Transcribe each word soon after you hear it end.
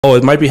Oh,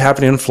 it might be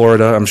happening in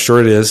Florida. I'm sure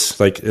it is.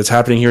 Like, it's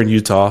happening here in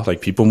Utah, like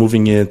people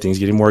moving in, things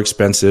getting more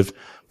expensive.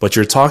 But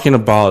you're talking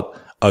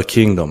about a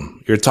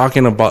kingdom. You're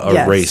talking about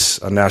a race,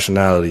 a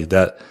nationality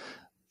that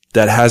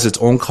has its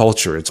own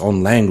culture, its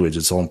own language,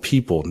 its own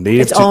people,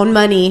 its own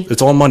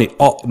money,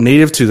 all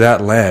native to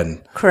that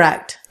land.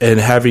 Correct.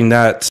 And having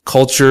that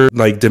culture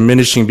like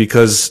diminishing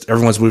because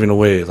everyone's moving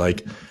away.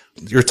 Like,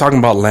 you're talking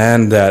about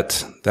land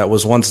that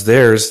was once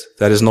theirs,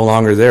 that is no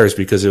longer theirs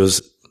because it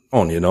was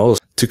owned,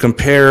 To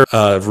compare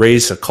a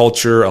race, a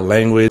culture, a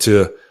language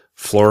to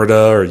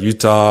Florida or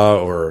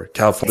Utah or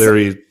California,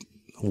 very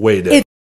way different.